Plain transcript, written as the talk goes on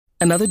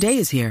Another day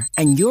is here,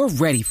 and you're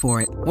ready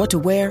for it. What to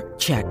wear?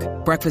 Check.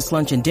 Breakfast,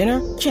 lunch, and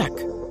dinner? Check.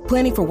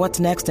 Planning for what's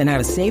next and how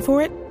to save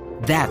for it?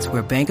 That's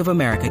where Bank of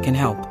America can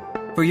help.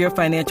 For your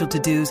financial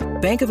to-dos,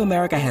 Bank of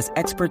America has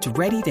experts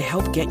ready to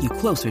help get you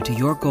closer to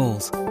your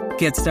goals.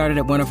 Get started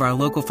at one of our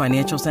local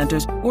financial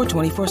centers or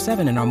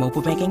 24/7 in our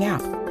mobile banking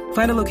app.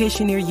 Find a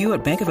location near you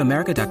at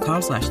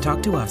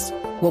bankofamerica.com/talktous.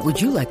 What would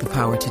you like the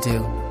power to do?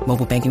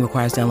 Mobile banking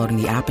requires downloading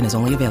the app and is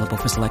only available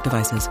for select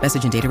devices.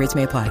 Message and data rates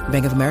may apply.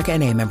 Bank of America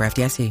N.A., member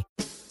FDIC.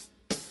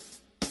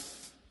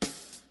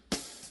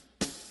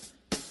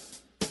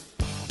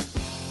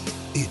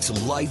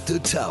 It's Light the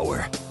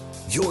Tower,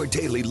 your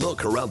daily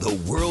look around the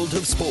world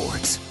of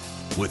sports.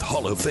 With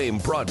Hall of Fame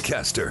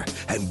broadcaster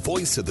and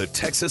voice of the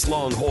Texas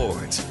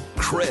Longhorns,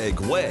 Craig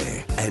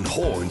Way, and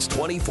Horns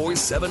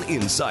 24/7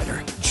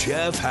 insider,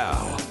 Jeff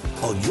Howe,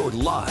 on your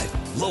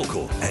live,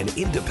 local, and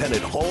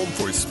independent home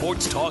for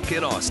sports talk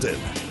in Austin,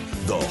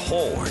 The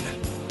Horn.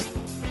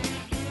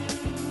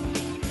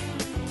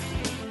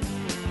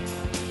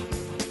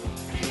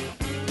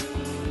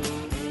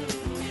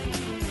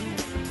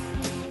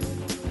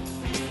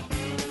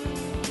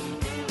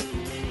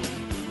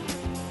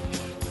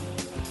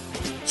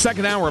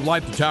 Second hour of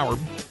Light the Tower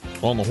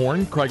on the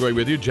Horn. Craig Way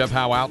with you. Jeff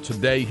Howe out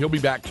today. He'll be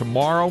back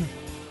tomorrow.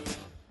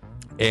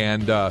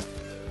 And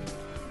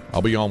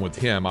I'll be on with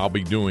him. I'll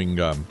be doing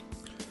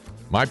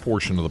my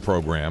portion of the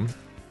program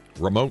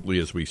remotely,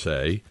 as we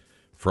say,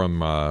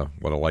 from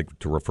what I like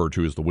to refer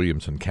to as the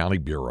Williamson County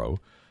Bureau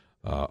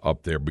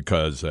up there,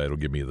 because it'll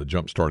give me the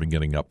jump start in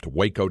getting up to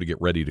Waco to get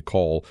ready to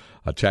call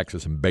a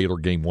Texas and Baylor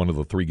game, one of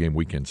the 3-game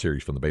weekend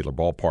series from the Baylor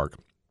Ballpark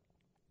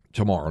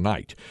tomorrow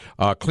night.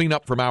 Clean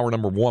up from hour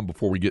number one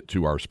before we get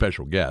to our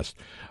special guest.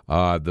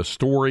 The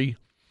story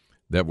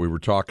that we were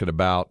talking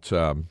about,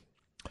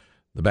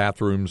 the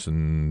bathrooms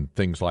and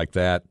things like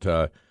that.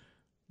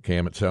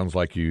 Cam, it sounds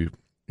like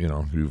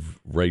you've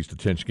raised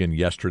attention again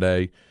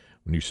yesterday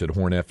when you said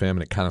Horn FM,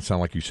 and it kind of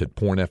sounded like you said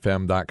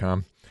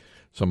pornfm.com.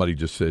 Somebody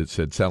just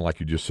said sound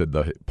like you just said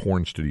the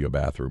porn studio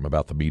bathroom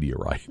about the media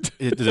right.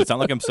 Does it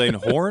sound like I'm saying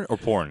horn or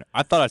porn?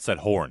 I thought I said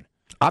horn.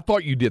 I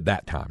thought you did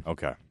that time.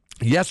 Okay.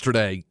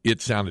 Yesterday, it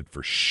sounded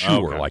for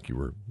sure like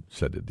you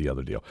said it the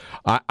other deal.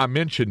 I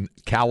mentioned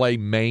Calais,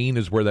 Maine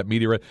is where that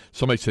media.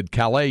 Somebody said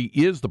Calais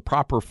is the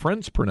proper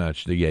French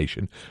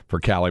pronunciation for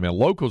Calais. Man,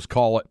 locals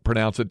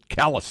pronounce it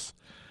Calais.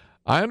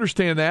 I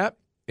understand that.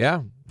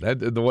 Yeah,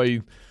 the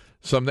way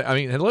some. I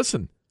mean, and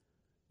listen,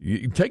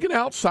 you take an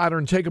outsider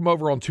and take them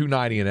over on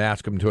 290 and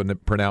ask them to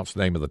pronounce the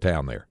name of the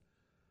town there.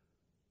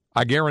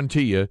 I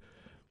guarantee you,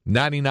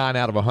 99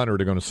 out of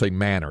 100 are going to say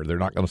Manor. They're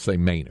not going to say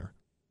Manor.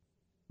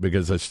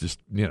 Because that's just,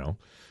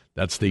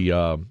 that's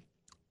the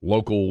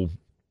local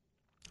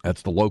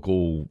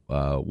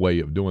way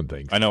of doing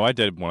things. I know I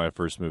did when I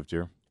first moved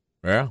here.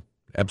 Yeah,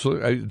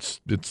 absolutely.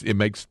 It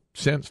makes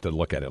sense to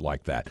look at it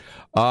like that.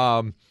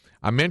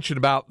 I mentioned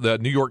about the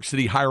New York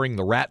City hiring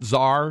the Rat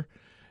Czar,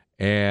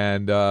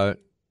 and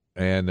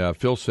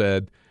Phil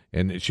said,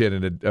 and she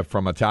had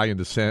from Italian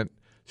descent,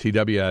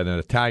 CW, and an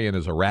Italian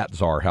is a Rat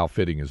Czar. How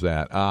fitting is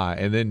that?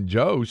 And then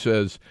Joe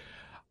says,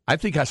 I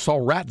think I saw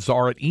Rat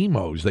Czar at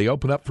Emo's. They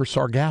open up for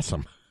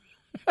Sargassum.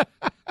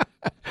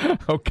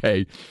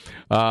 Okay.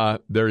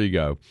 There you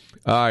go.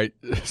 All right.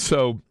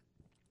 So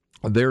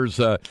there's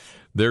the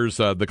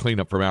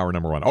cleanup from hour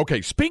number one.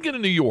 Okay. Speaking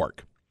of New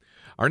York,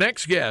 our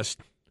next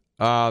guest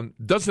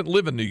doesn't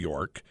live in New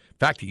York. In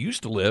fact, he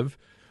used to live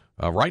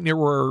right near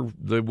where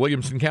the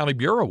Williamson County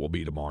Bureau will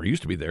be tomorrow. He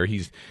used to be there.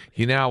 He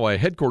now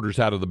headquarters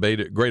out of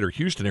the greater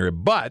Houston area.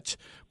 But,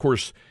 of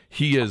course,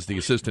 he is the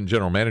assistant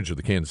general manager of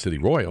the Kansas City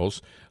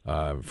Royals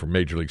from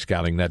Major League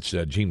Scouting. That's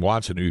Gene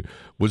Watson, who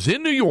was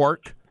in New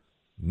York.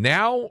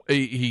 Now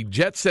he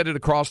jet-set it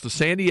across to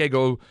San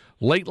Diego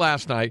late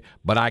last night.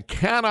 But I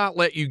cannot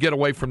let you get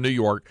away from New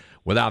York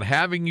without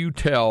having you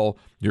tell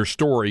your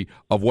story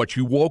of what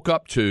you woke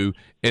up to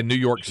in New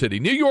York City.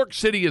 New York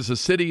City is a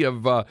city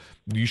of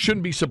you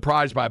shouldn't be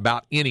surprised by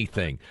about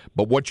anything.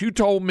 But what you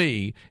told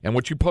me and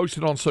what you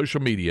posted on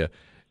social media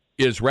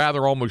is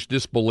rather almost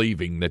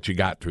disbelieving that you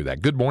got through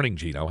that. Good morning,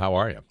 Gino. How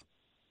are you?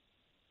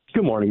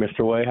 Good morning,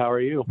 Mr. Way. How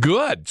are you?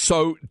 Good.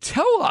 So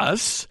tell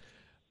us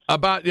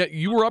about,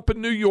 you were up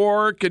in New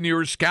York and you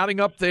were scouting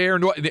up there.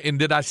 And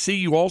did I see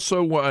you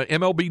also,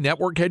 MLB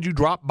Network had you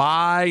drop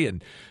by?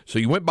 And so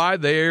you went by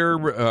there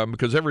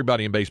because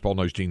everybody in baseball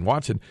knows Gene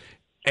Watson.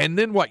 And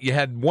then what? You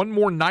had one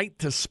more night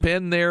to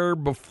spend there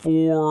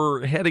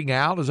before heading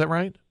out. Is that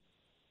right?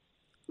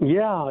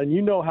 Yeah, and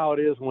you know how it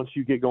is once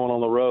you get going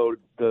on the road.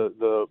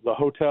 The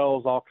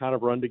hotels all kind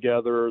of run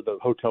together. The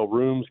hotel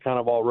rooms kind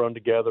of all run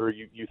together.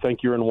 You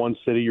think you're in one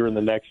city, you're in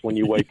the next when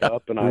you wake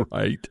up. And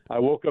I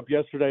woke up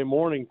yesterday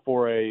morning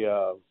for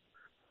a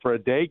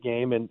day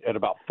game, and at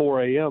about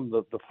 4 a.m.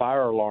 the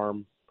fire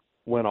alarm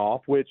went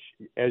off, which,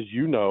 as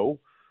you know,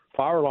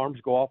 fire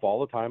alarms go off all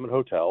the time in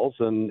hotels.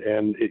 And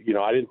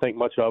I didn't think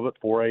much of it.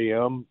 4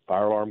 a.m.,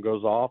 fire alarm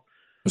goes off.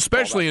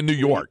 Especially in New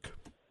York.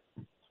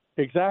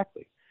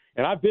 Exactly.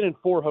 And I've been in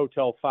 4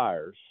 hotel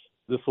fires.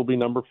 This will be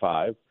number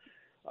 5.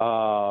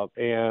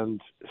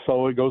 And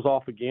so it goes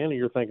off again, and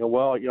you're thinking,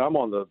 well, I'm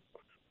on the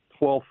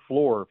 12th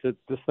floor. If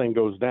this thing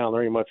goes down,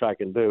 there ain't much I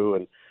can do,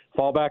 and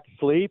fall back to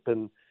sleep.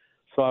 And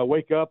so I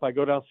wake up, I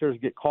go downstairs to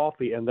get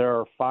coffee, and there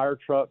are fire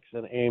trucks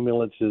and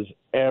ambulances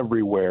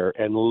everywhere,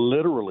 and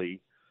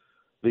literally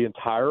the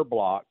entire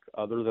block,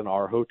 other than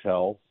our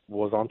hotel,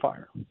 was on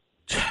fire.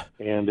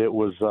 And it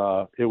was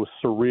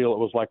surreal. It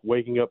was like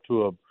waking up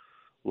to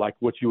like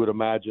what you would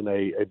imagine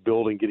a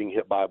building getting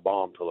hit by a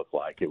bomb to look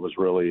like. It was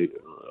really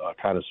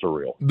kind of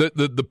surreal.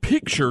 The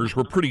pictures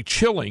were pretty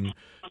chilling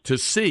to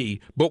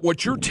see, but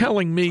what you're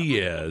telling me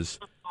is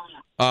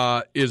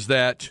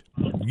that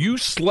you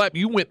slept,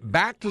 you went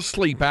back to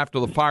sleep after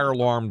the fire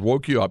alarm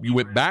woke you up. You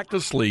went back to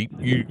sleep.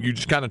 You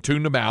just kind of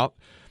tuned them out.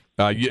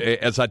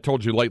 As I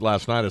told you late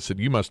last night, I said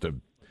you must have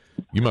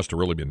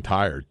really been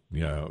tired.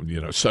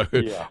 So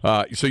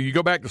yeah. So you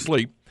go back to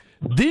sleep.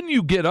 Then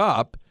you get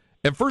up,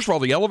 and first of all,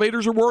 the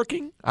elevators are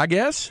working, I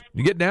guess.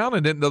 You get down,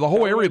 and then the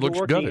whole area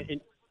looks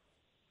good.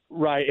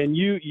 Right, and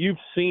you've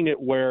seen it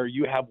where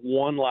you have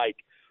one like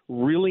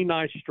really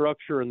nice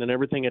structure, and then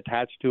everything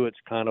attached to it's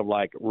kind of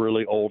like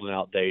really old and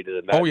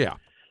outdated. And yeah.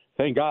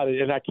 Thank God.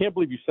 And I can't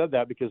believe you said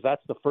that, because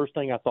that's the first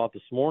thing I thought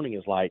this morning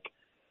is like,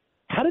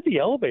 how did the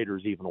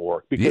elevators even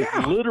work? Because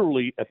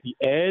literally at the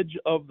edge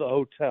of the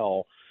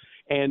hotel.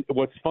 And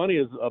what's funny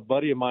is a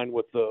buddy of mine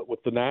with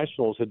the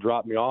Nationals had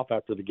dropped me off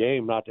after the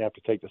game not to have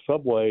to take the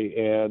subway,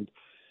 and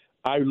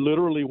I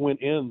literally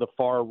went in the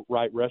far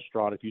right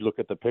restaurant. If you look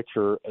at the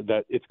picture,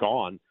 that it's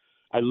gone.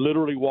 I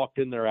literally walked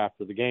in there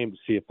after the game to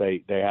see if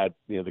they had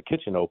the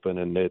kitchen open,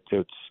 and it's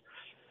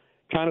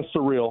kind of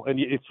surreal. And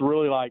it's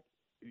really like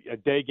a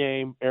day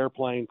game,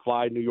 airplane,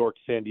 fly New York,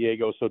 San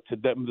Diego. So to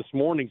them, this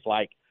morning's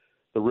like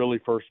the really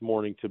first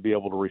morning to be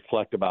able to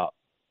reflect about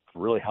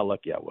really how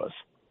lucky I was.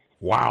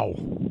 Wow.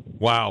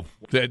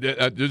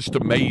 Just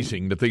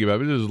amazing to think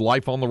about. It is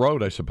life on the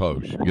road, I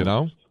suppose, that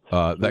kind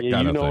of thing.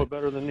 You know it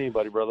better than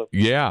anybody, brother.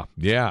 Yeah,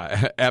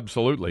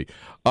 absolutely.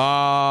 Hey,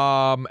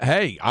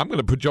 I'm going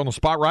to put you on the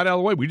spot right out of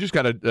the way. We just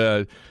got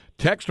a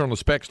texter on the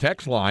Specs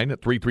text line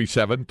at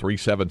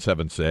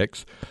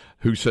 337-3776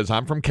 who says,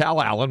 I'm from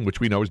Cal Allen, which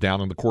we know is down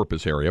in the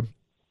Corpus area.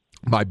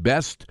 My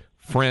best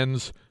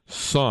friend's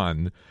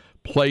son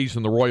plays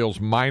in the Royals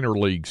minor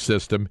league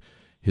system.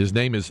 His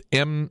name is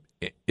Emshoff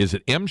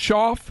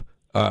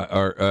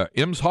or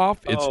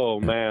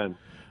Emshoff? Man.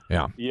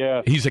 Yeah.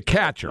 Yeah. He's a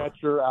catcher.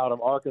 Catcher out of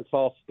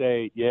Arkansas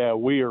State. Yeah,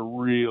 we are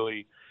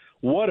really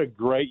 – what a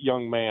great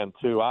young man,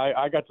 too.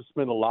 I got to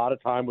spend a lot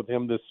of time with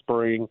him this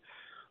spring.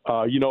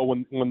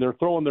 When they're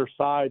throwing their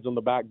sides on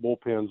the back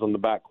bullpens, on the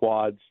back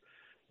quads,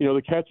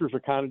 the catchers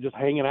are kind of just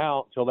hanging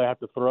out until they have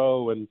to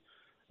throw. And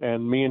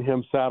me and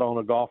him sat on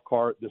a golf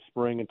cart this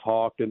spring and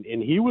talked. And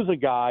he was a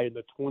guy in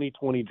the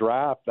 2020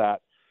 draft,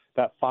 that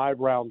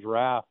 5-round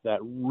draft, that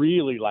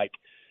really, like,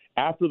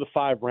 after the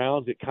 5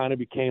 rounds, it kind of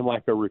became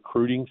like a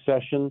recruiting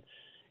session,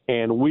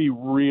 and we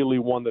really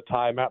won the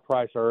tie. Matt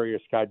Price, our area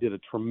guy, did a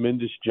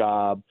tremendous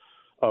job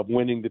of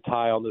winning the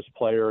tie on this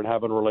player and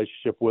having a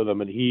relationship with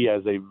him, and he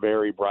has a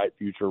very bright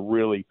future,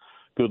 really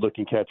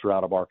good-looking catcher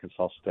out of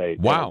Arkansas State.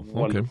 Wow.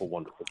 Wonderful,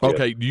 wonderful kid.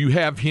 Okay, do you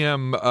have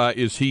him,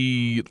 is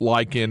he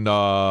like in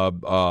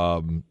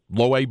low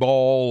A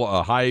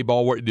ball, high A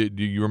ball?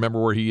 Do you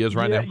remember where he is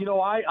right now?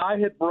 I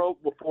had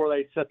broke before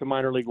they set the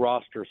minor league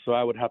roster, so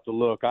I would have to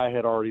look. I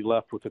had already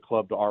left with the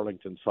club to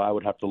Arlington, so I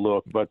would have to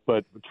look. But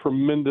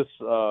tremendous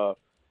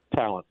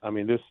talent. I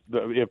mean, if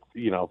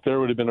there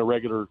would have been a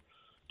regular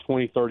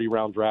 20,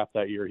 30-round draft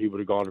that year, he would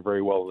have gone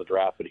very well in the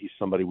draft, but he's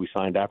somebody we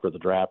signed after the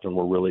draft and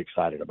we're really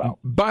excited about.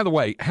 By the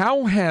way,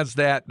 how has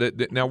that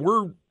now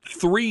we're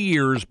 3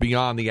 years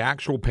beyond the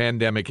actual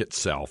pandemic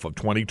itself of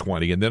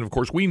 2020, and then, of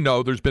course, we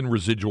know there's been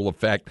residual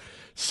effect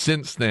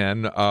since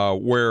then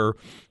where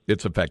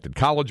it's affected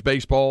college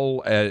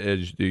baseball,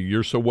 as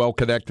you're so well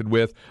connected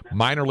with,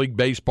 minor league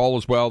baseball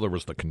as well. There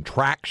was the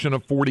contraction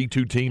of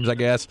 42 teams, I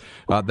guess,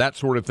 that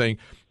sort of thing.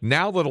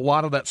 Now that a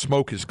lot of that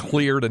smoke is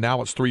cleared and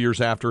now it's 3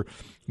 years after,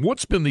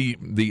 what's been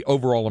the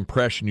overall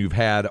impression you've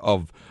had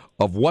of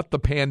what the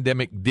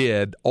pandemic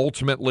did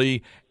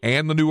ultimately,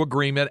 and the new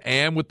agreement,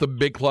 and with the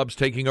big clubs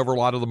taking over a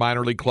lot of the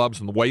minor league clubs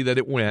and the way that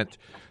it went,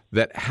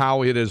 that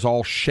how it is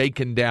all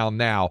shaken down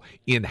now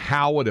in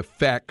how it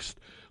affects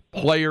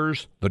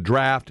players, the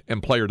draft,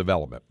 and player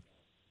development?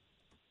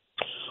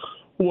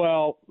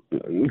 Well,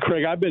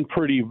 Craig, I've been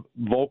pretty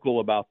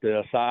vocal about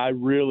this.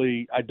 I'm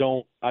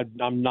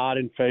not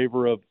in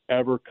favor of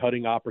ever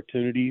cutting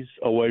opportunities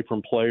away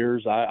from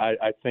players.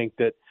 I think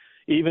that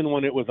even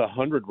when it was a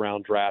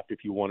 100-round draft,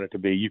 if you wanted to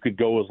be, you could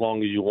go as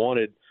long as you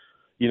wanted.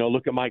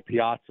 Look at Mike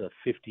Piazza,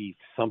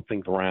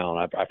 50-something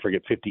round. I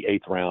forget,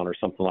 58th round or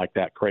something like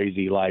that,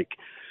 crazy.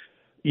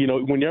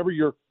 Whenever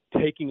you're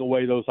taking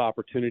away those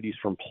opportunities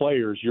from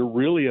players, you're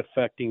really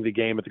affecting the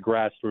game at the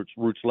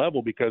grassroots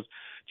level, because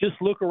just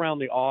look around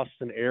the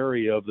Austin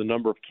area of the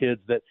number of kids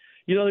that,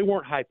 they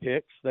weren't high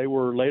picks. They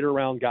were later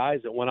round guys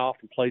that went off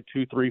and played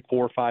 2, 3,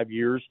 4, 5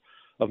 years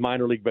of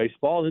minor league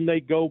baseball. And they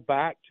go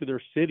back to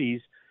their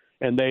cities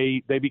and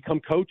they become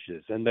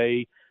coaches, and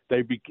they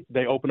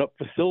they open up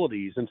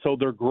facilities, and so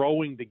they're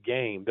growing the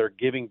game. They're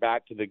giving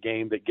back to the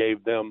game that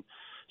gave them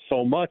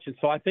so much, and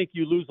so I think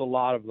you lose a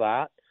lot of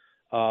that.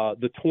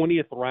 The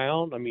 20th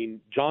round, I mean,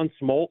 John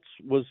Smoltz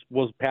was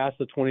past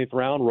the 20th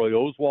round. Roy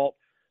Oswalt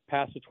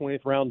passed the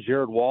 20th round.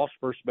 Jared Walsh,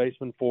 first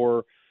baseman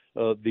for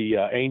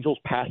the Angels,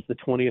 passed the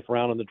 20th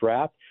round in the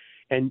draft.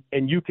 And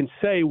you can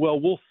say, well,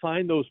 we'll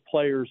sign those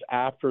players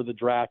after the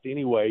draft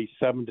anyway,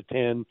 7 to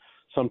 10,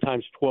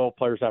 sometimes 12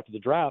 players after the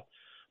draft.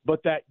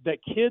 But that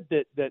kid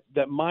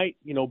that might,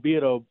 be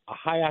at a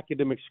high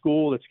academic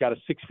school that's got a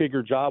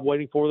six-figure job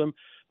waiting for them,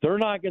 they're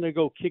not going to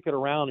go kick it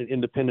around in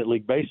independent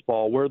league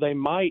baseball, where they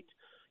might,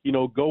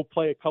 go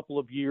play a couple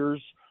of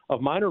years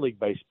of minor league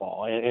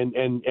baseball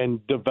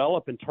and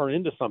develop and turn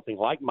into something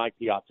like Mike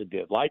Piazza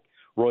did, like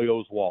Roy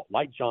Oswalt,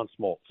 like John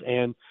Smoltz.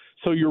 And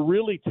so you're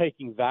really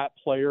taking that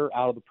player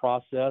out of the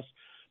process.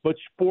 But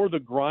for the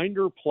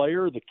grinder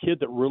player, the kid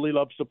that really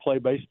loves to play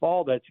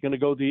baseball, that's going to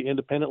go the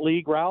independent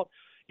league route,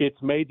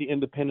 it's made the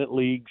independent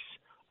leagues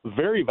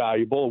very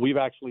valuable. We've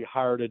actually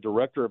hired a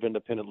director of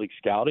independent league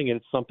scouting, and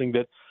it's something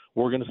that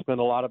we're going to spend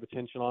a lot of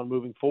attention on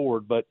moving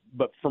forward. But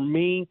for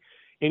me,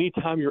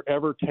 anytime you're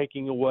ever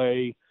taking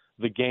away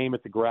the game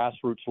at the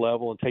grassroots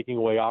level and taking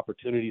away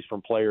opportunities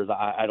from players,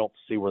 I don't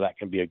see where that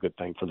can be a good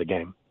thing for the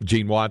game.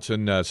 Gene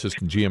Watson,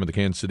 assistant GM of the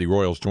Kansas City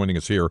Royals, joining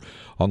us here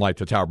on Light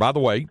the Tower. By the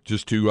way,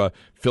 just to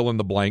fill in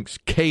the blanks,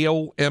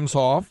 Cale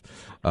Emshoff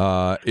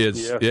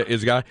is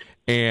a guy,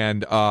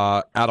 and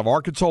out of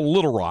Arkansas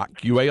Little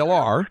Rock,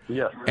 UALR,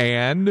 yes,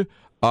 and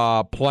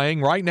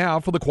playing right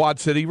now for the Quad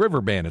City River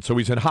Bandits. So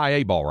he's in high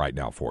A ball right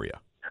now for you.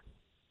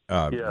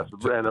 Yes,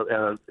 and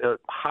a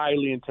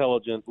highly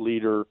intelligent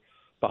leader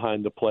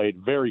behind the plate,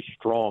 very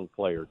strong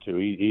player too.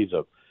 He's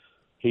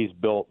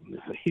built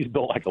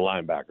like a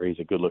linebacker. He's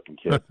a good looking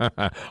kid.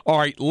 All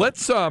right,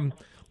 let's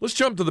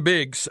jump to the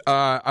bigs.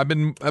 I've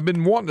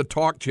been wanting to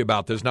talk to you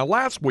about this. Now,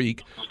 last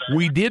week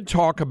we did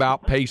talk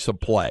about pace of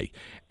play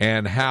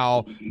and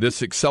how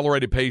this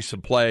accelerated pace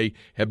of play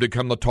had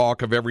become the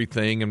talk of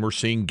everything, and we're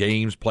seeing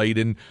games played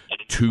in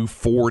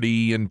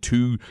 240 and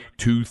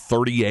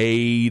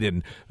 238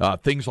 and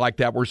things like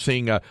that. We're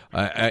seeing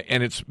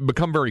and it's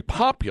become very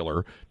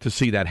popular to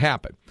see that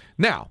happen.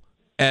 Now,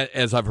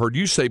 as I've heard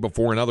you say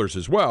before and others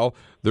as well,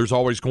 there's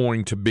always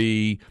going to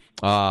be,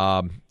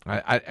 I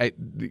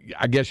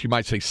guess you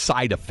might say,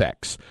 side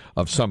effects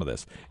of some of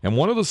this. And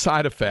one of the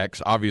side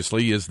effects,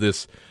 obviously, is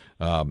this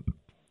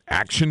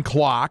action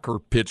clock, or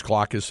pitch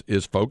clock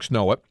as folks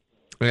know it.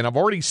 And I've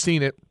already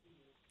seen it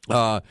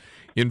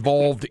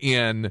involved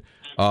in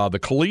the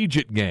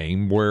collegiate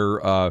game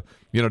where,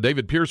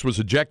 David Pierce was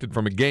ejected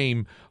from a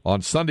game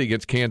on Sunday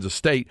against Kansas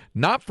State,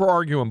 not for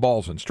arguing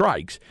balls and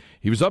strikes.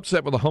 He was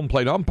upset with a home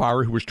plate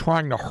umpire who was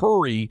trying to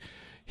hurry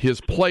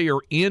his player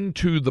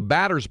into the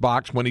batter's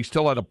box when he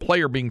still had a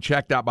player being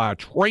checked out by a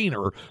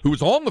trainer who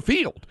was on the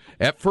field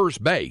at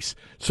first base.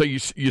 So you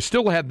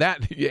still had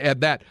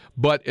that.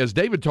 But as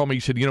David told me,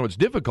 he said, it's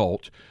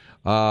difficult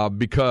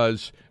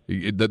because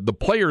the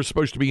player is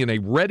supposed to be in a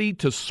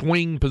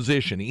ready-to-swing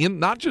position, in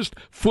not just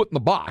foot in the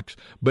box,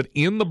 but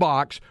in the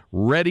box,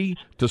 ready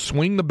to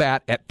swing the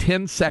bat at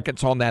 10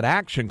 seconds on that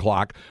action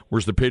clock,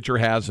 whereas the pitcher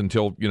has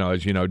until,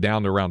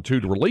 down to around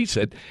 2 to release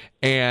it.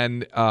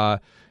 And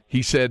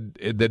he said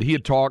that he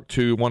had talked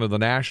to one of the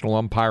national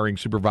umpiring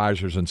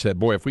supervisors and said,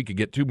 boy, if we could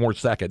get 2 more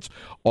seconds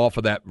off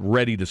of that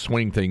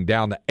ready-to-swing thing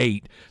down to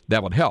 8,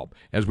 that would help.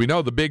 As we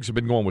know, the bigs have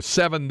been going with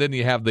 7. Then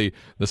you have the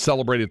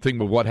celebrated thing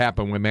with what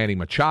happened with Manny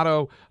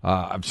Machado.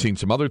 I've seen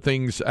some other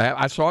things.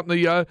 I saw it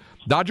in the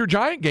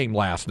Dodger-Giant game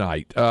last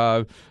night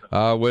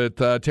with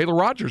Taylor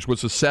Rogers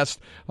was assessed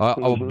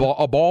a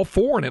ball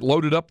 4, and it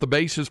loaded up the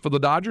bases for the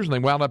Dodgers, and they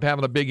wound up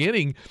having a big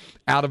inning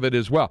out of it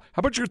as well. How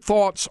about your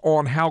thoughts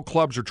on how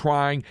clubs are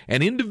trying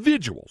and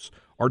individuals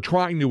are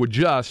trying to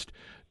adjust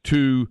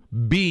to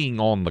being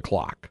on the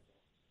clock?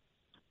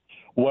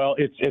 Well,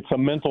 it's a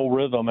mental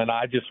rhythm, and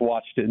I just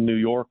watched it in New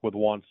York with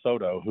Juan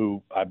Soto,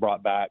 who I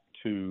brought back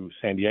to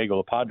San Diego,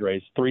 the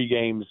Padres, 3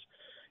 games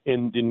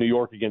in New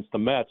York against the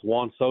Mets.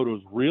 Juan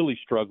Soto's really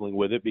struggling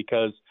with it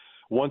because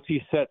once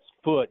he sets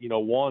foot,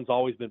 Juan's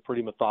always been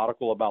pretty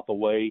methodical about the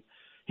way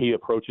he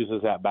approaches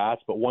his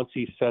at-bats, but once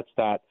he sets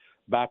that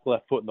back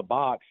left foot in the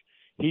box,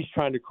 he's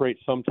trying to create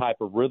some type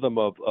of rhythm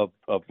of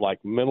like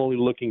mentally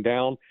looking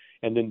down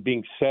and then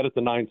being set at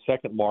the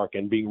 9-second mark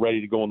and being ready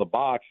to go in the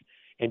box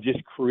and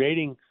just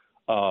creating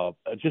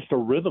just a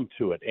rhythm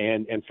to it.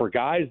 And for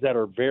guys that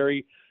are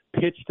very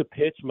pitch to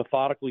pitch,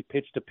 methodically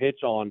pitch to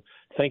pitch on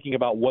thinking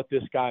about what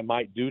this guy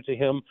might do to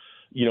him,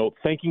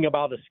 thinking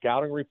about a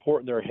scouting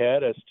report in their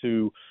head as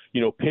to,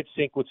 pitch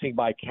sequencing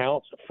by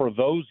counts, for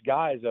those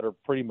guys that are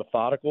pretty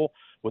methodical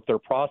with their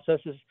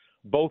processes,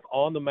 both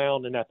on the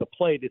mound and at the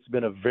plate, it's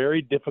been a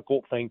very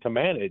difficult thing to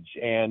manage.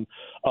 And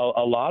a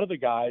lot of the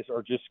guys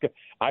are just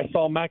 – I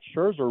saw Max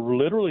Scherzer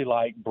literally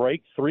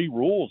break 3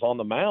 rules on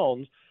the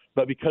mound,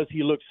 but because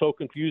he looked so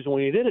confused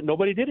when he did it,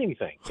 nobody did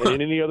anything. And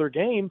in any other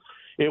game,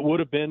 it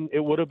would have been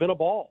a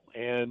ball.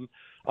 And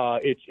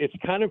it's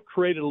kind of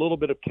created a little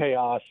bit of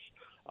chaos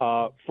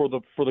for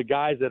the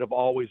guys that have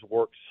always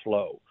worked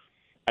slow.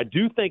 I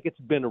do think it's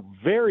been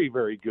very,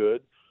 very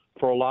good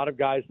for a lot of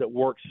guys that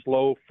work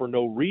slow for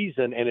no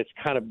reason, and it's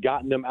kind of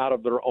gotten them out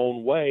of their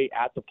own way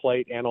at the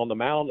plate and on the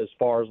mound as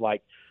far as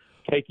like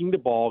taking the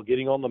ball,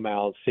 getting on the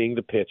mound, seeing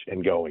the pitch,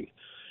 and going.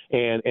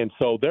 And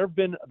so there've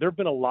been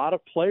a lot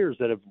of players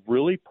that have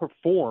really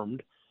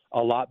performed a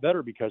lot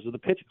better because of the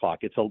pitch clock.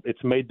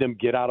 It's made them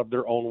get out of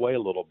their own way a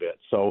little bit.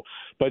 So,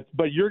 but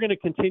you're going to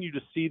continue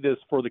to see this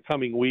for the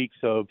coming weeks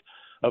of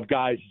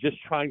guys just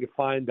trying to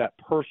find that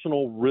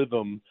personal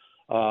rhythm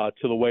to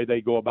the way they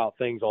go about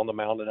things on the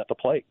mound and at the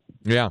plate.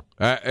 Yeah,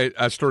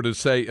 I started to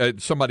say,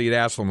 somebody had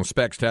asked on the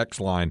Specs text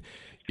line,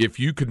 if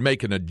you could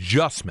make an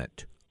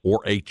adjustment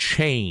or a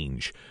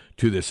change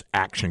to this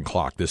action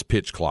clock, this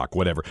pitch clock,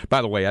 whatever.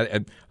 By the way,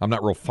 I'm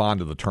not real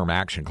fond of the term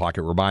action clock.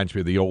 It reminds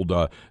me of the old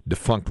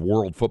defunct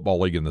World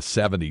Football League in the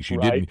 70s.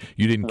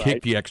 You didn't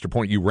kick the extra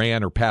point. You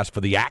ran or passed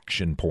for the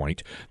action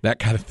point, that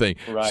kind of thing.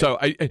 Right. So,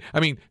 I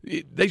mean,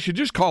 they should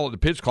just call it the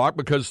pitch clock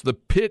because the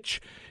pitch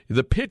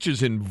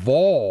is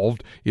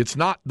involved. It's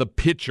not the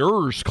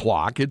pitcher's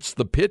clock. It's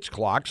the pitch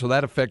clock, so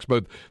that affects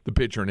both the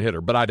pitcher and the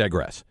hitter. But I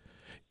digress.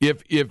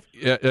 If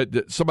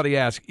somebody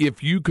asks,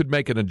 if you could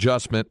make an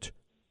adjustment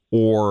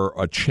or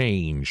a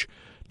change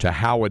to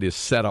how it is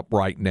set up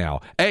right now,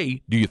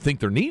 A, do you think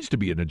there needs to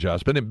be an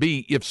adjustment? And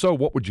B, if so,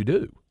 what would you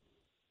do?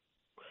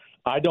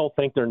 I don't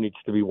think there needs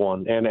to be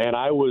one. And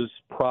I was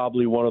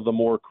probably one of the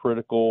more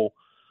critical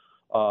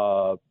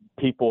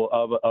people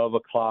of a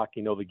clock,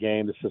 the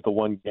game. This is the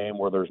one game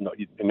where there's no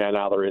 – and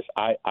now there is.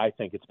 I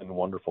think it's been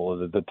wonderful.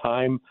 The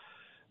time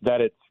that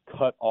it's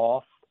cut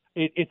off,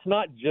 it's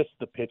not just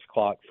the pitch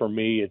clock for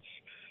me.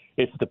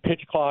 It's the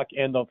pitch clock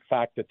and the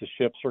fact that the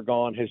ships are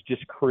gone has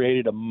just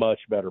created a much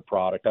better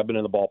product. I've been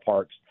in the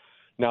ballparks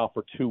now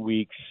for 2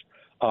 weeks.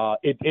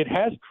 It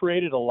has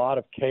created a lot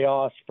of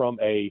chaos from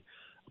a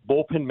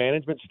bullpen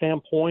management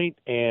standpoint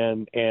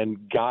and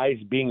guys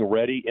being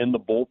ready in the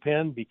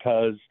bullpen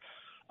because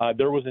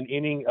there was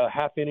a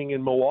half inning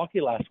in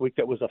Milwaukee last week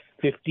that was a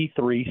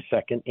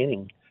 53-second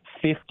inning.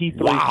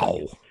 53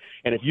 seconds.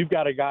 And if you've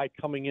got a guy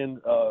coming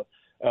in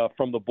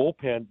from the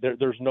bullpen,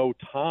 there's no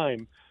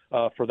time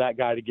for that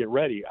guy to get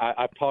ready.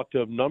 I've talked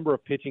to a number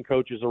of pitching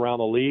coaches around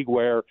the league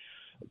where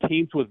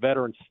teams with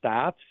veteran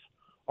staffs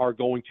are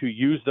going to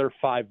use their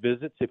 5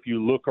 visits. If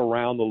you look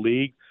around the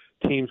league,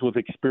 teams with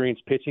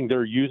experienced pitching,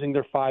 they're using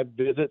their 5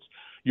 visits.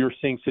 You're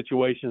seeing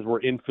situations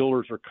where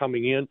infielders are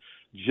coming in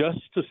just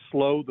to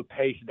slow the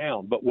pace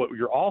down. But what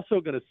you're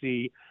also going to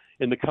see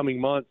in the coming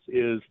months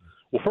is,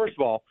 well, first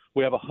of all,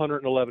 we have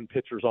 111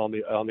 pitchers on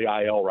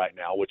the IL right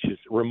now, which is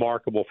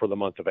remarkable for the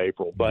month of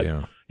April. But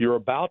you're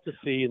about to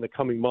see in the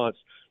coming months,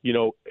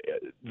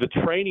 the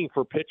training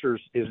for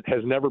pitchers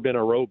has never been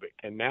aerobic,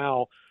 and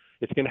now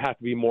it's going to have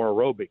to be more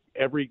aerobic.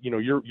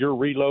 You're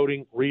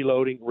reloading,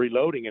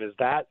 and as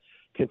that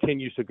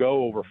continues to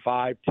go over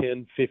 5,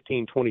 10,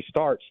 15, 20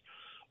 starts,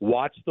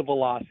 watch the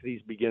velocities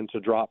begin to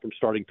drop from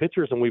starting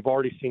pitchers, and we've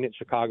already seen it in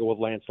Chicago with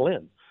Lance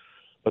Lynn.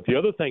 But the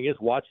other thing is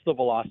watch the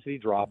velocity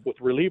drop with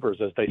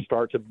relievers as they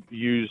start to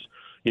use,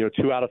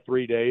 2 out of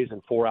 3 days and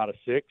 4 out of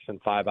 6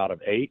 and 5 out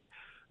of 8.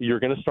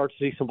 You're going to start to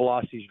see some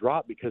velocities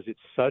drop because it's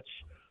such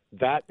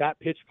that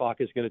pitch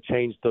clock is going to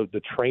change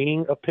the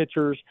training of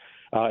pitchers,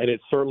 and it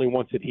certainly,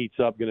 once it heats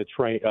up, going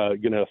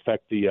to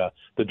affect the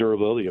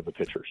durability of the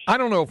pitchers. I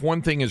don't know if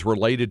one thing is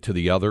related to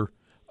the other.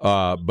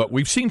 But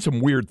we've seen some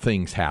weird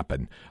things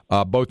happen,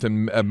 both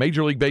in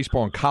Major League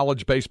Baseball and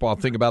college baseball.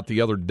 Think about the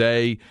other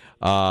day,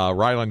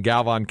 Rylan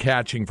Galvan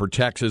catching for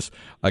Texas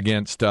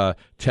against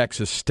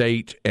Texas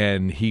State,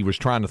 and he was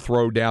trying to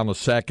throw down the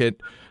second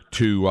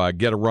to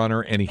get a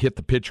runner, and he hit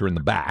the pitcher in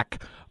the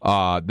back.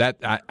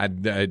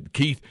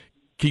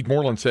 Keith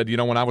Moreland said,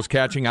 when I was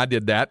catching, I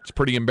did that. It's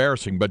pretty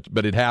embarrassing,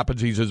 but it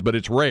happens. He says, but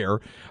it's rare.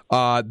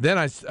 Then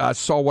I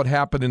saw what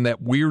happened in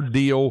that weird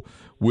deal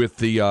with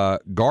the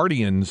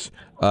Guardians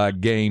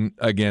game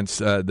against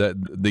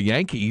the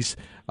Yankees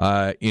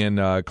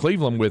in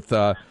Cleveland with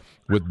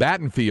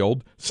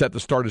Battenfield, set to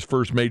start his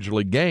first Major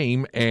League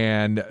game,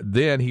 and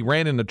then he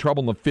ran into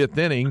trouble in the 5th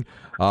inning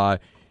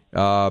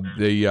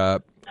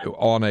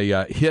on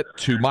a hit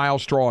to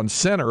Miles Straw in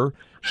center.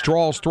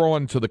 Straw's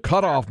throwing to the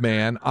cutoff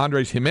man,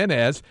 Andres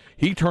Jimenez.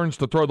 He turns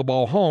to throw the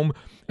ball home,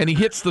 and he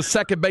hits the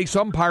second base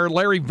umpire,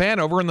 Larry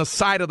Vanover, in the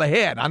side of the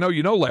head. I know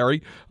you know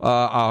Larry.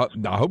 I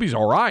hope he's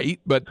all right.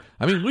 But,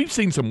 we've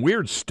seen some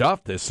weird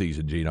stuff this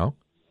season, Gino.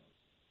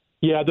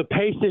 Yeah, the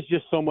pace is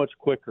just so much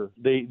quicker.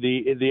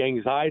 The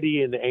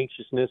anxiety and the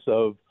anxiousness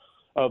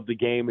of the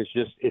game is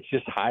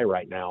just high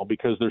right now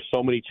because there's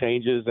so many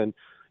changes. And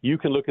you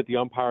can look at the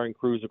umpiring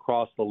crews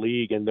across the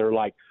league, and they're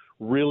like,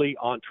 really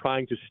on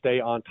trying to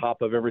stay on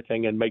top of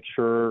everything and make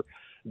sure,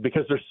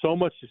 because there's so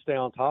much to stay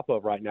on top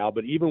of right now.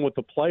 But even with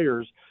the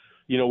players,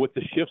 with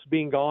the shifts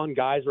being gone,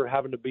 guys are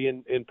having to be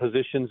in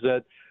positions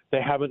that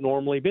they haven't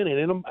normally been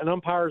in, and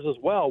umpires as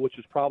well, which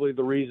is probably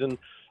the reason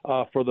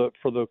for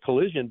the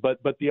collision. But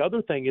the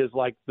other thing is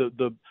like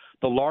the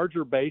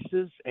larger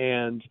bases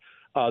and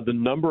the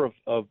number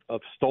of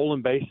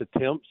stolen base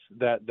attempts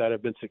that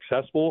have been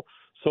successful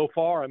so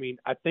far. I mean,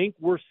 I think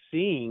we're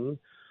seeing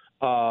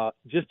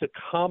just a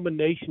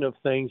combination of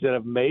things that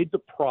have made the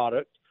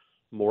product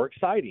more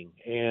exciting,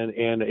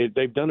 and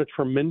they've done a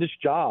tremendous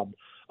job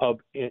of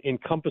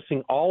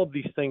encompassing all of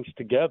these things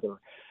together.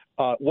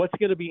 What's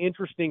going to be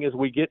interesting as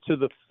we get to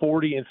the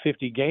 40 and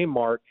 50 game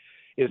mark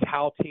is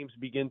how teams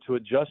begin to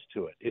adjust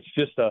to it.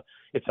 It's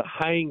a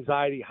high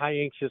anxiety, high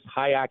anxious,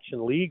 high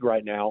action league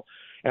right now.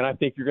 And I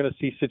think you're going to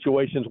see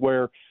situations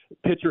where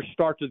pitchers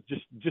start to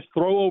just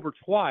throw over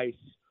twice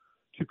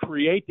to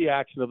create the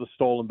action of the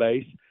stolen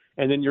base.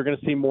 And then you're going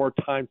to see more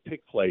timed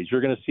pick plays.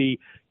 You're going to see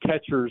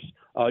catchers.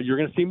 You're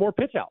going to see more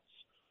pitch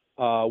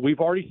outs. We've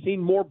already seen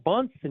more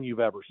bunts than you've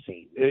ever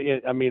seen.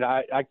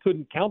 I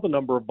couldn't count the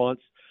number of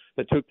bunts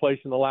that took place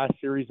in the last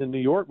series in New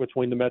York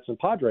between the Mets and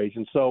Padres.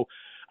 And so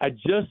I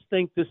just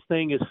think this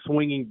thing is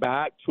swinging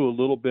back to a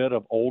little bit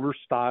of older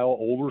style,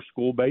 older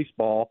school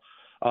baseball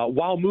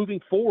while moving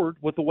forward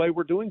with the way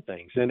we're doing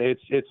things. And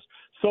it's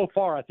so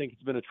far, I think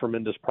it's been a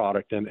tremendous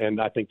product,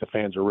 and I think the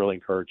fans are really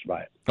encouraged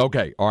by it.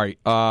 Okay, all right.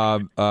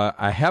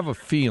 I have a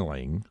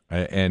feeling,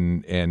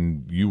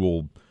 and you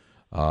will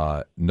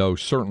know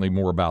certainly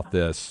more about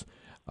this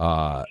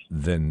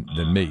than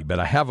me, but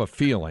I have a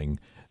feeling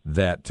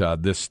that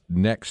this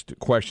next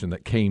question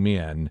that came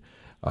in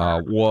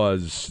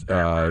was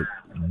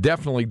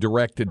definitely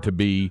directed to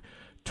be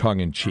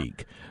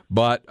tongue-in-cheek.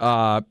 But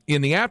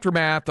in the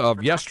aftermath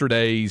of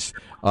yesterday's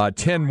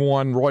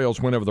 10-1 Royals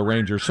win over the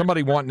Rangers,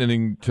 somebody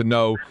wanting to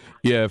know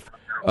if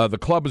the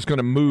club is going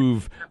to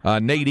move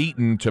Nate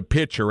Eaton to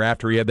pitcher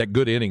after he had that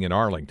good inning in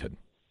Arlington.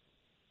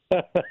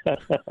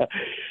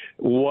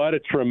 What a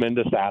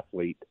tremendous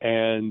athlete.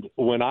 And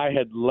when I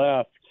had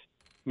left,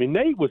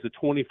 Nate was a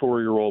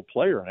 24-year-old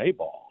player in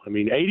A-ball.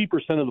 80%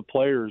 of the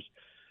players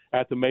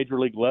at the major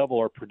league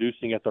level are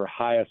producing at their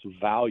highest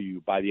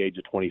value by the age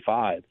of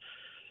 25.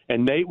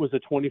 And Nate was a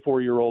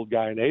 24-year-old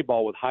guy in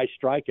A-ball with high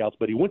strikeouts,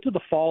 but he went to the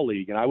fall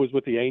league, and I was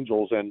with the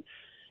Angels,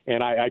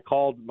 and I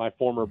called my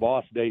former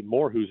boss, Dayton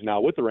Moore, who's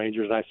now with the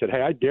Rangers, and I said,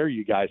 hey, I dare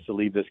you guys to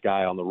leave this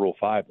guy on the Rule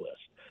 5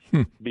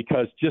 list.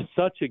 Because just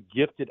such a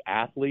gifted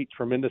athlete,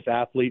 tremendous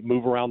athlete,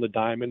 move around the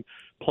diamond,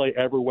 play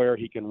everywhere.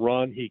 He can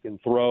run, he can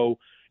throw,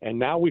 and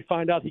now we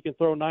find out he can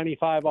throw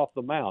 95 off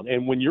the mound.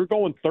 And when you're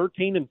going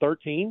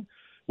 13-13,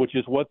 which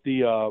is what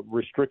the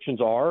restrictions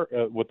are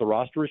with the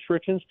roster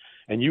restrictions,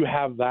 and you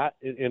have that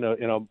in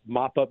a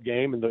mop-up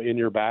game in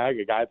your bag,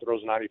 a guy that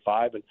throws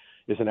 95 and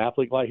is an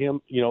athlete like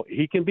him,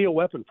 he can be a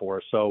weapon for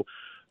us. So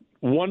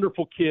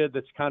wonderful kid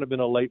that's kind of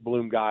been a late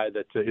bloom guy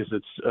that is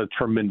a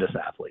tremendous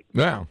athlete.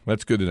 Yeah,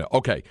 that's good to know.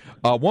 Okay,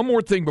 one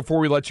more thing before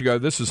we let you go.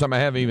 This is something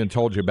I haven't even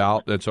told you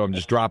about, and so I'm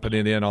just dropping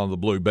it in on the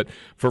blue. But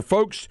for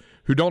folks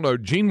who don't know,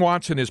 Gene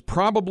Watson has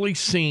probably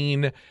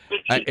seen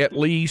at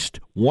least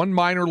one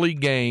minor league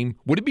game.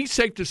 Would it be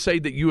safe to say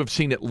that you have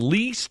seen at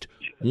least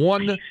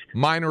one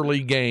minor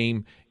league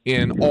game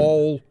in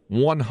all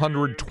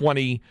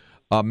 120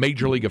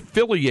 major league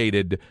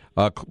affiliated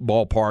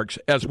ballparks,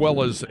 as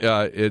well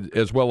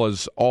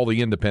as all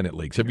the independent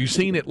leagues? Have you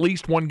seen at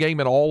least one game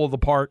in all of the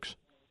parks?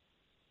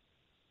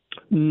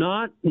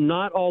 Not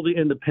all the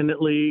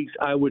independent leagues.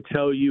 I would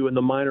tell you in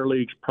the minor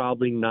leagues,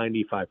 probably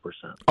 95%.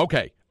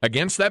 Okay.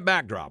 Against that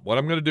backdrop, what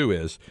I'm going to do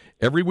is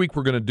every week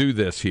we're going to do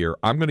this here.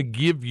 I'm going to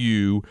give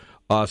you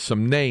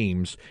some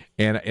names,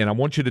 and I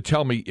want you to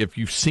tell me if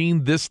you've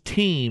seen this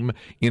team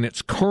in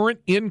its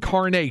current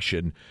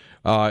incarnation,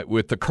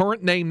 with the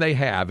current name they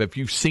have, if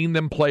you've seen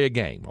them play a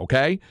game,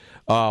 okay?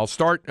 I'll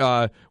start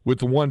with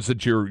the ones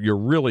that you're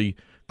really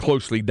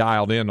closely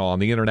dialed in on,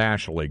 the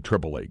International League,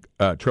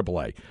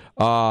 AAA.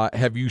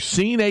 Have you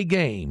seen a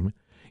game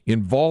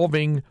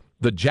involving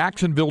the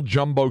Jacksonville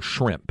Jumbo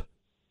Shrimp?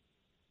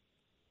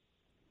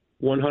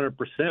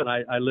 100%.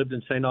 I lived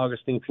in St.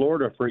 Augustine,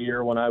 Florida for a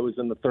year when I was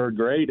in the third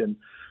grade, and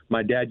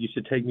my dad used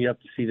to take me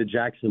up to see the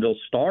Jacksonville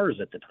Stars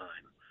at the time.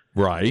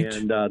 Right.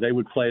 And they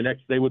would play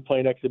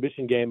an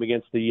exhibition game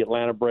against the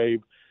Atlanta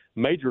Brave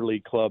Major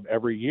League Club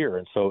every year,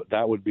 and so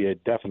that would be a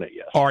definite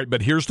yes. All right,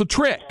 but here's the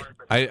trick.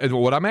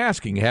 What I'm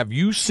asking, have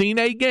you seen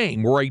a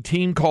game where a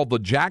team called the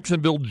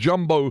Jacksonville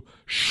Jumbo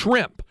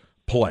Shrimp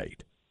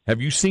played? Have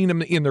you seen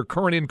them in their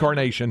current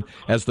incarnation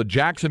as the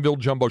Jacksonville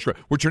Jumbo Shrimp,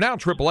 which are now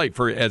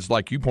AAA as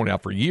like you pointed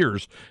out, for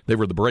years they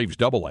were the Braves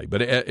AA,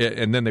 but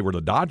and then they were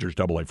the Dodgers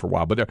AA for a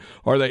while. But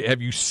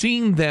have you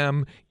seen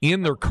them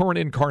in their current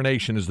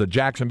incarnation as the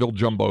Jacksonville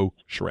Jumbo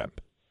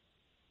Shrimp?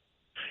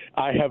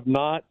 I have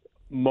not,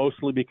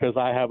 mostly because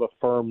I have a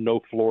firm no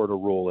Florida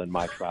rule in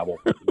my travel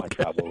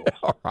rules.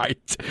 All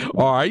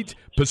right.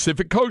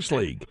 Pacific Coast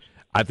League.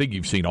 I think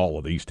you've seen all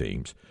of these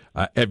teams.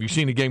 Have you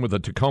seen a game with the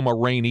Tacoma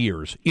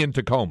Rainiers in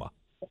Tacoma?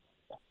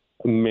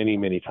 Many,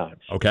 many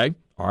times. Okay.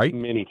 All right.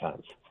 Many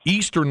times.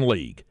 Eastern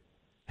League.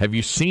 Have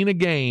you seen a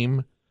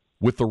game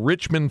with the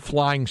Richmond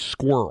Flying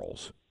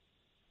Squirrels?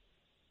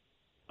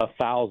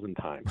 1,000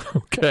 times.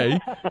 Okay.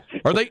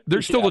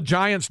 They're still the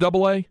Giants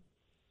AA?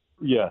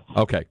 Yes.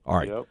 Okay. All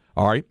right. Yep.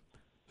 All right.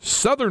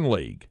 Southern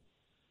League.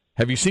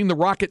 Have you seen the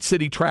Rocket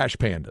City Trash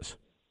Pandas?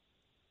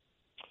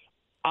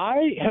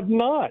 I have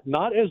not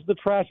as the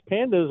Trash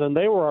Pandas, and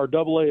they were our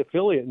AA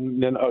affiliate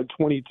in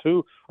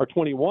 22 or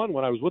 21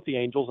 when I was with the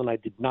Angels, and I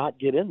did not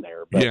get in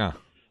there. But Yeah.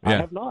 I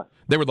have not.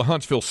 They were the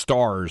Huntsville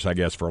Stars, I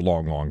guess, for a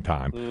long, long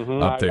time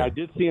up there. I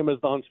did see them as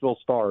the Huntsville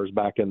Stars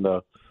back in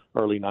the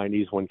early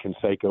 90s when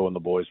Canseco and the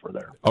boys were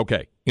there.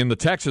 Okay. In the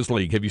Texas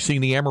League, have you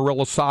seen the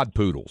Amarillo Sod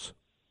Poodles?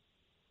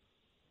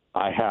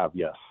 I have,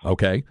 yes.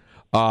 Okay.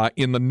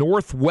 In the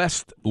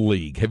Northwest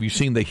League, have you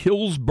seen the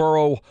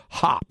Hillsboro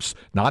Hops?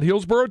 Not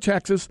Hillsboro,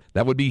 Texas.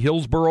 That would be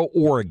Hillsboro,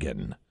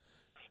 Oregon.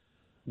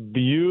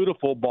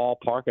 Beautiful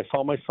ballpark. I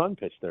saw my son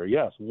pitch there.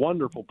 Yes,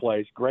 wonderful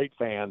place, great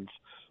fans,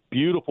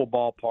 beautiful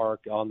ballpark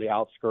on the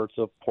outskirts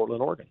of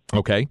Portland, Oregon.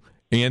 Okay.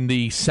 In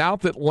the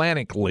South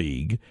Atlantic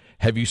League,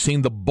 have you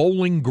seen the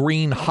Bowling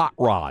Green Hot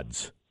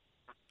Rods?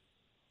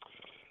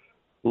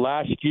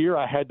 Last year,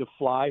 I had to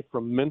fly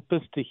from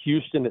Memphis to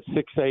Houston at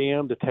 6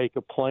 a.m. to take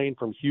a plane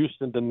from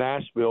Houston to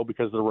Nashville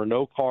because there were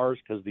no cars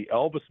because the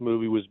Elvis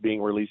movie was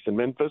being released in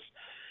Memphis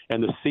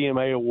and the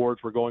CMA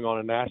Awards were going on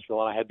in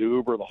Nashville, and I had to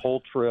Uber the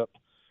whole trip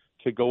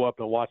to go up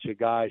and watch a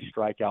guy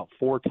strike out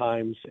 4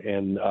 times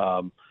and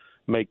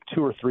make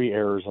 2 or 3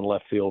 errors in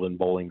left field in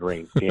Bowling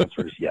Green. The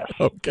answer is yes.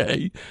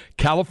 Okay.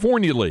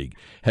 California League,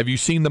 have you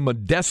seen the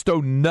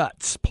Modesto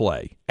Nuts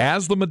play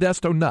as the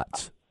Modesto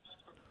Nuts?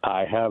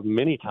 I have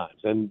many times.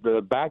 And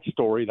the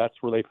backstory, that's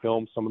where they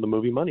filmed some of the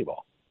movie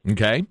Moneyball.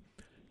 Okay.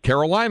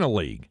 Carolina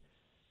League,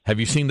 have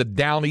you seen the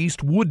Down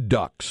East Wood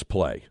Ducks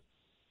play?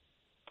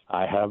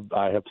 I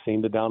have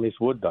seen the Down East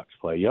Wood Ducks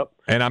play. Yep.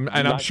 And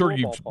I'm sure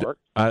you've.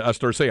 I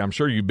started to say I'm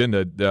sure you've been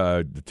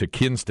to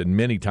Kinston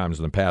many times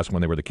in the past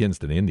when they were the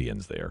Kinston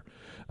Indians there,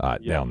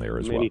 down there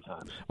as many well.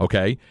 Times.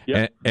 Okay.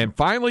 Yep. And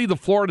finally, the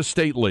Florida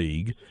State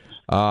League.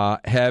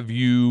 Have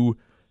you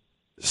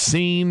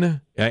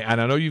seen?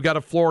 And I know you've got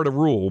a Florida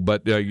rule,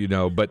 but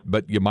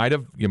but you might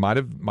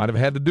have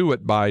had to do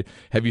it by.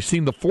 Have you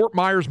seen the Fort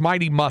Myers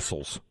Mighty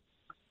Mussels?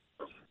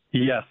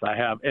 Yes, I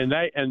have,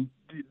 and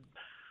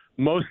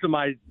most of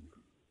my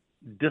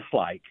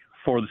dislike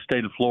for the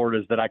state of Florida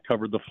is that I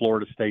covered the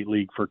Florida State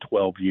League for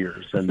 12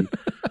 years. And,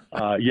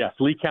 yes,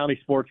 Lee County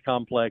Sports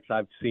Complex,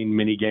 I've seen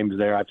many games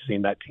there. I've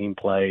seen that team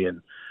play,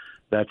 and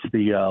that's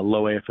the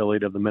low-A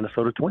affiliate of the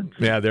Minnesota Twins.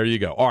 Yeah, there you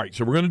go. All right,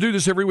 so we're going to do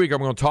this every week. I'm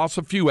going to toss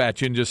a few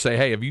at you and just say,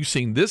 hey, have you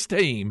seen this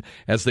team,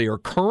 as they are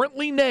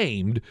currently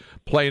named,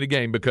 playing a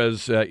game?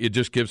 Because it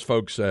just gives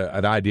folks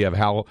an idea of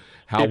how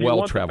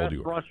well-traveled you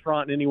are. If you want the best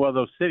restaurant in any one of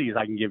those cities,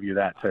 I can give you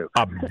that, too.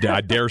 I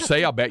dare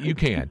say, I'll bet you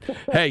can.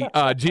 Hey,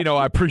 Gino,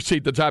 I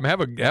appreciate the time.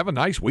 Have a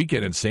nice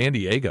weekend in San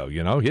Diego.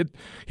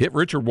 Hit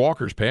Richard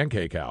Walker's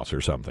Pancake House or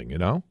something,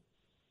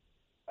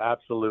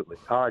 Absolutely.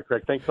 All right,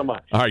 Craig. Thanks so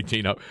much. All right,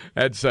 Gino.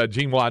 That's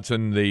Gene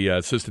Watson, the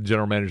Assistant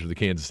General Manager of the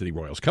Kansas City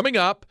Royals. Coming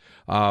up,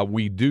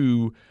 we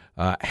do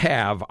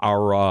have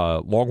our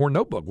Longhorn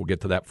Notebook. We'll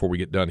get to that before we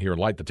get done here.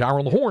 Light the Tower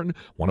on the Horn,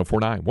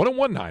 104.9, 101.9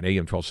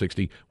 AM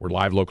 1260. We're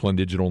live, local, and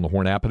digital on the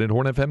Horn app and at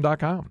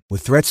hornfm.com.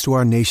 With threats to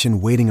our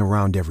nation waiting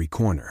around every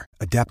corner,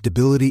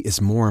 adaptability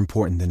is more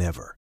important than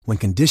ever. When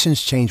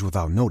conditions change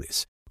without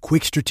notice,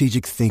 quick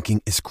strategic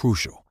thinking is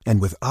crucial. And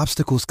with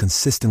obstacles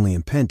consistently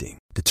impending,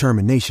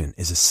 determination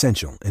is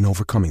essential in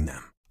overcoming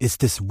them. It's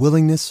this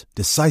willingness,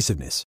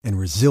 decisiveness, and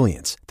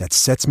resilience that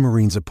sets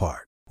Marines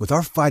apart. With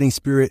our fighting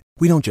spirit,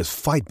 we don't just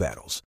fight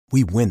battles,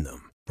 we win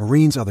them.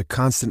 Marines are the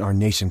constant our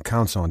nation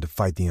counts on to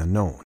fight the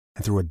unknown.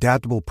 And through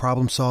adaptable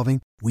problem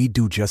solving, we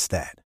do just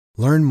that.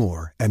 Learn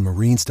more at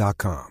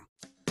Marines.com.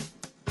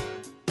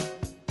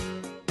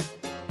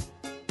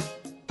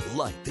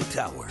 Light the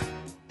Tower.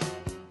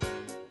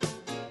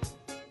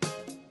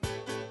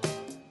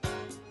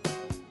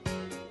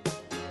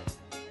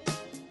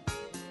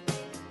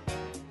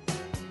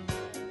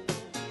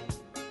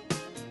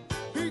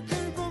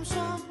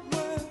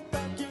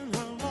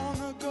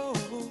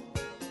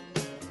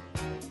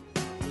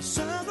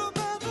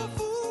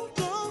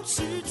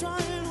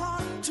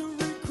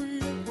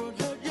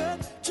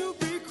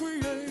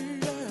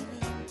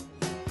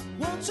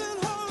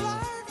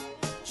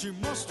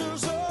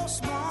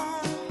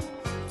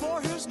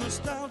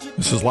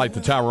 This is Light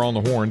the Tower on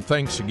the Horn.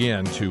 Thanks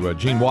again to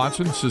Gene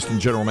Watson, Assistant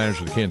General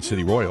Manager of the Kansas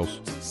City Royals,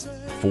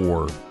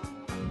 for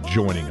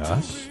joining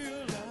us.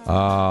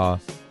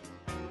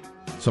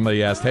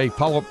 Somebody asked, hey,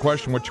 follow-up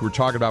question, what you were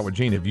talking about with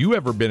Gene. Have you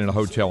ever been in a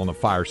hotel in a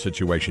fire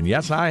situation?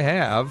 Yes, I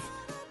have.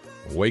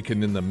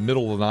 Awakened in the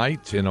middle of the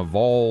night in, of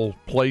all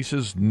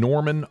places,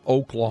 Norman,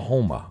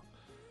 Oklahoma.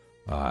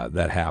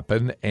 That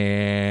happened.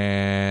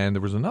 And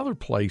there was another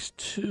place,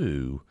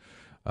 too,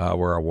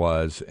 where I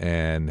was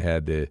and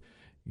had to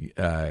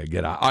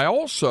get out. I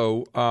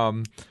also,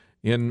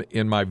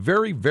 in my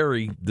very,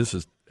 very, this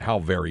is how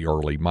very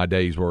early my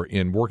days were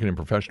in working in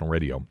professional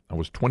radio. I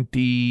was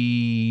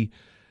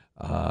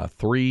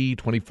 23,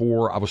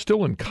 24. I was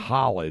still in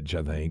college,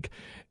 I think.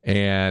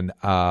 And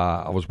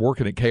I was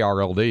working at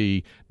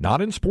KRLD,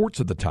 not in sports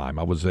at the time.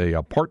 I was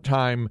a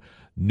part-time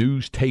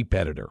news tape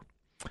editor.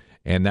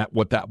 And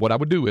what I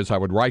would do is I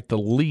would write the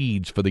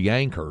leads for the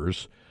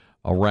anchors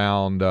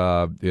around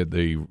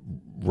the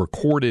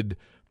recorded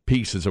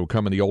pieces that would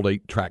come in the old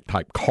 8-track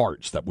type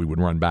carts that we would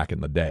run back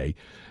in the day.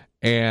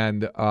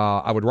 And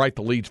I would write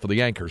the leads for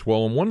the anchors.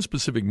 Well, on one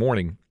specific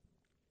morning,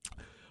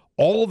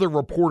 all the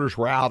reporters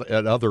were out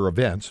at other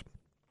events,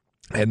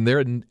 and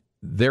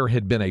there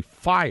had been a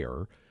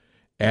fire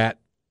at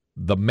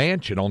the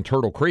mansion on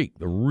Turtle Creek,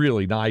 the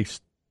really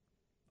nice,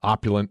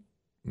 opulent,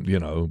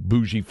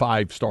 bougie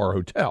 5-star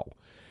hotel.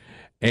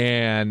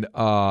 And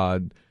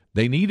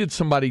they needed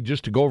somebody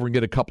just to go over and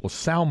get a couple of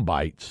sound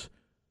bites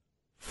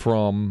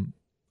from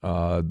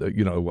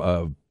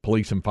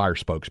police and fire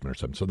spokesman or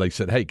something. So they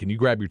said, hey, can you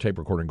grab your tape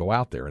recorder and go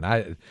out there? And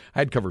I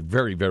had covered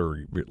very,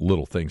 very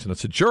little things. And I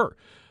said, sure.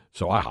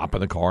 So I hop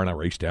in the car and I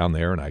race down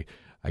there, and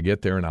I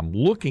get there, and I'm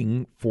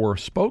looking for a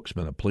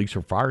spokesman, a police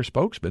or fire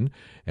spokesman,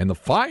 and the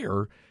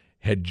fire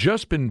had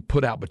just been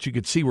put out, but you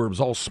could see where it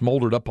was all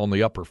smoldered up on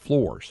the upper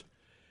floors.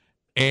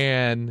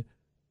 And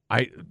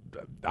I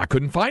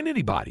couldn't find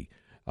anybody.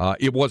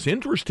 It was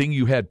interesting.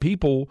 You had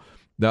people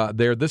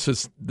there. This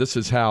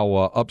is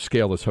how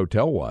upscale this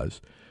hotel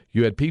was.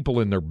 You had people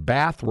in their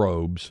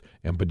bathrobes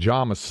and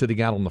pajamas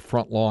sitting out on the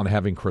front lawn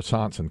having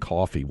croissants and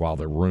coffee while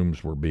their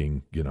rooms were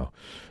being,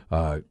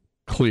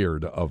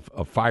 cleared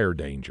of fire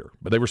danger.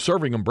 But they were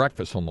serving them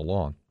breakfast on the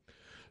lawn.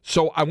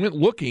 So I went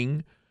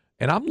looking,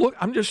 and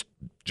I'm just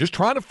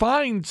trying to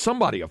find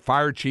somebody, a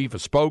fire chief, a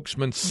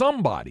spokesman,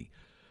 somebody.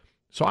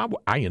 So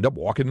I end up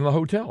walking in the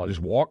hotel. I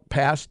just walk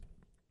past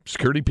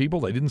security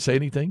people. They didn't say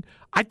anything.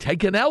 I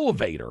take an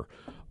elevator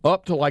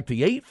up to like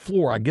the 8th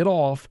floor. I get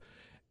off,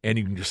 and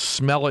you can just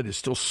smell it. It's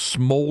still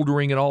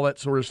smoldering and all that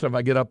sort of stuff.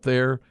 I get up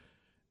there,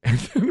 and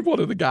then one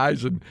of the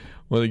guys in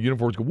one of the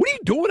uniforms goes, what are you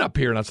doing up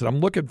here? And I said,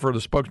 I'm looking for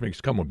the spokesman. He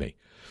said, come with me.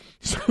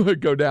 So I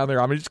go down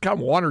there. I mean, just kind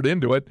of wandered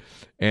into it,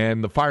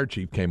 and the fire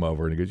chief came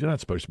over, and he goes, you're not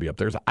supposed to be up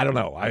there. I said, I don't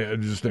know. I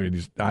just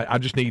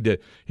need to.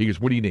 He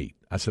goes, what do you need?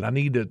 I said, I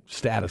need a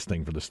status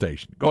thing for the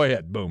station. Go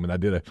ahead. Boom. And I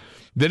did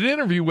an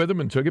interview with him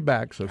and took it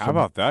back. So how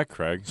about that,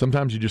 Craig?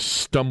 Sometimes you just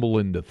stumble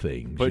into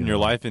things. Putting your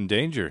life in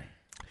danger.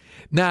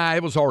 Nah,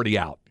 it was already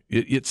out.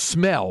 It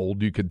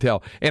smelled, you could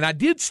tell. And I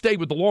did stay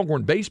with the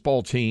Longhorn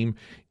baseball team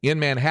in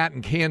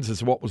Manhattan,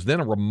 Kansas, what was then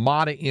a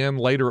Ramada Inn.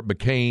 Later it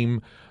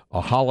became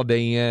a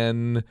Holiday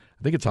Inn.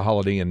 I think it's a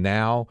Holiday Inn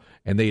now.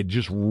 And they had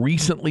just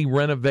recently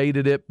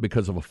renovated it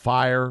because of a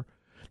fire.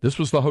 This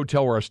was the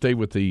hotel where I stayed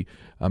with the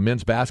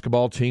men's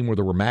basketball team, where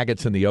there were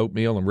maggots in the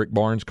oatmeal, and Rick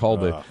Barnes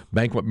called the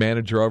banquet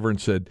manager over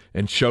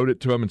and showed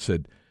it to him and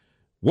said,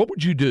 what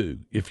would you do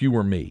if you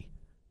were me?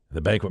 The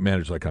banquet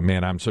manager's like, oh,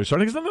 man, I'm so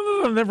sorry. He goes,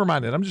 no, never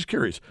mind it. I'm just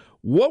curious.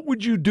 What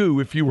would you do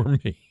if you were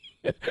me?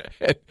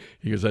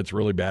 He goes, that's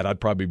really bad.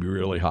 I'd probably be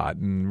really hot.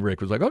 And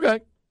Rick was like, okay,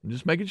 I'm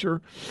just making sure.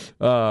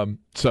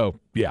 So,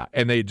 yeah,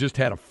 and they just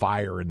had a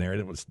fire in there, and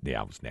it was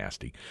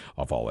nasty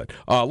off all that.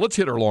 Let's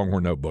hit our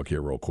Longhorn Notebook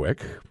here real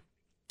quick.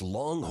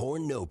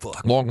 Longhorn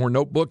Notebook. Longhorn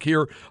Notebook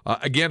here.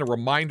 Again, a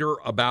reminder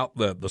about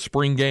the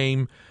spring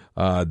game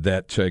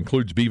that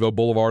includes Bevo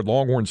Boulevard,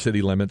 Longhorn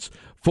City Limits.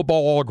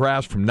 Football all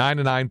grass from 9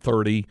 to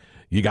 9:30.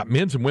 You got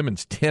men's and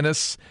women's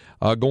tennis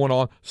going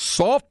on.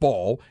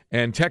 Softball,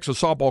 and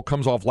Texas softball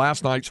comes off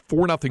last night's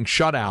 4-0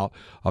 shutout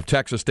of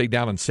Texas State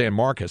down in San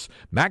Marcos.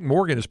 Mac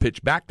Morgan has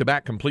pitched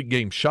back-to-back complete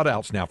game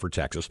shutouts now for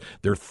Texas.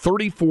 They're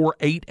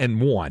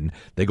 34-8-1.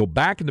 They go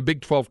back into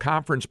Big 12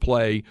 conference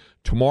play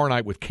tomorrow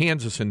night with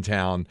Kansas in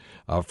town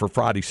for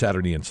Friday,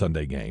 Saturday, and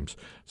Sunday games.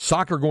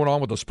 Soccer going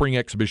on with a spring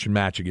exhibition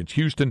match against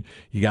Houston.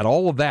 You got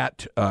all of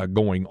that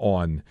going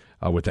on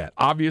with that.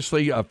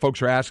 Obviously,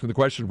 folks are asking the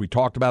questions we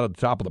talked about at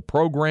the top of the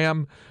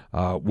program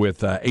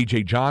with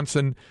A.J.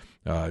 Johnson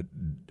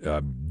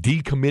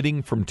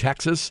decommitting from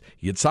Texas.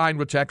 He had signed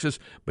with Texas,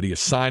 but he is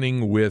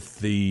signing with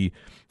the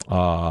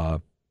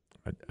who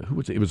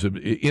was it? It was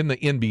in the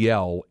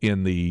NBL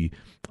in the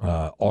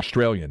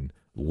Australian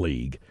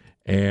League.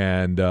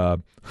 And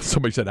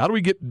somebody said, how do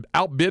we get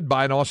outbid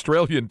by an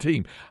Australian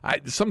team?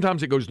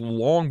 Sometimes it goes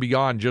long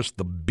beyond just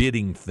the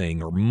bidding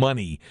thing or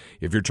money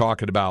if you're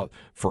talking about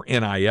for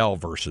NIL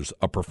versus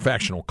a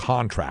professional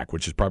contract,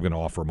 which is probably going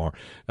to offer more.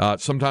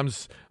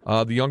 Sometimes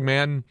the young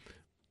man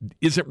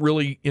isn't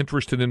really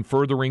interested in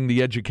furthering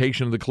the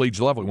education of the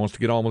collegiate level. He wants to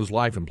get on with his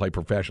life and play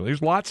professionally.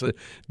 There's lots of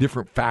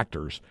different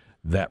factors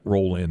that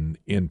roll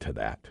into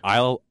that.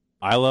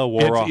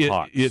 Illawarra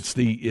Hawks. It's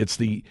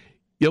the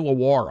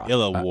Illawarra.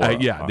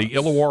 The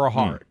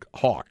Illawarra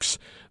Hawks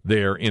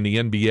there in the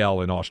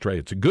NBL in Australia.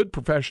 It's a good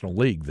professional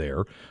league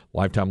there.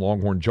 Lifetime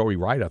Longhorn Joey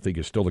Wright, I think,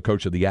 is still the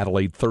coach of the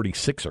Adelaide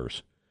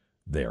 36ers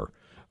there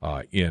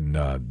in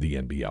the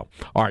NBL.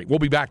 All right, we'll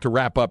be back to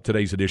wrap up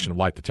today's edition of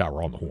Light the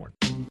Tower on the Horn.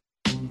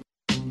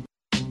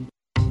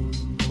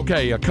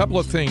 Okay, a couple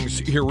of things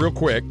here real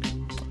quick.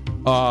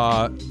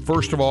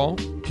 First of all,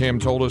 Cam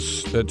told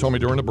me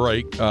during the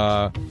break,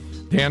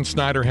 Dan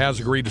Snyder has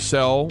agreed to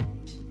sell.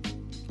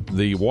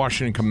 The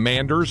Washington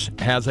Commanders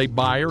has a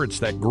buyer. It's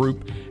that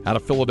group out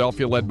of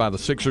Philadelphia led by the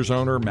Sixers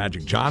owner,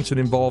 Magic Johnson,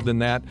 involved in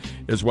that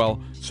as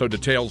well. So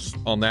details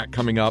on that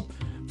coming up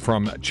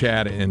from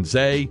Chad and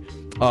Zay.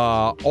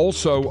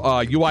 Also,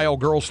 UIL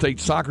Girls State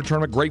Soccer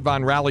Tournament.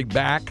 Grapevine rallied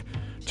back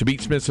to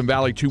beat Smithson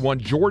Valley 2-1.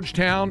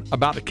 Georgetown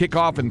about to kick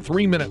off in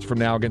 3 minutes from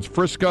now against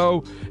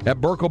Frisco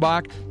at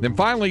Birkelbach. Then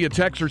finally, a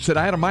texter said,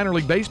 I had a minor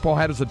league baseball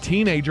hat as a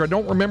teenager. I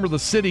don't remember the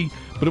city,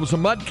 but it was a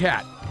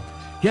Mudcat.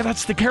 Yeah,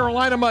 that's the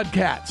Carolina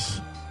Mudcats.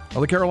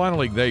 Well, the Carolina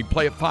League, they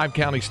play at Five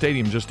County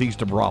Stadium just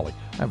east of Raleigh.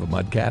 I have a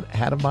Mudcat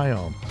hat of my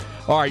own.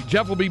 All right,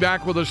 Jeff will be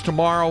back with us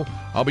tomorrow.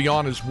 I'll be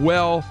on as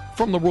well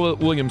from the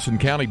Williamson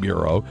County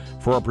Bureau.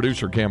 For our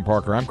producer, Cam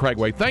Parker, I'm Craig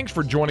Way. Thanks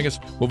for joining us.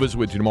 We'll visit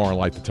with you tomorrow on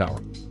Light the Tower.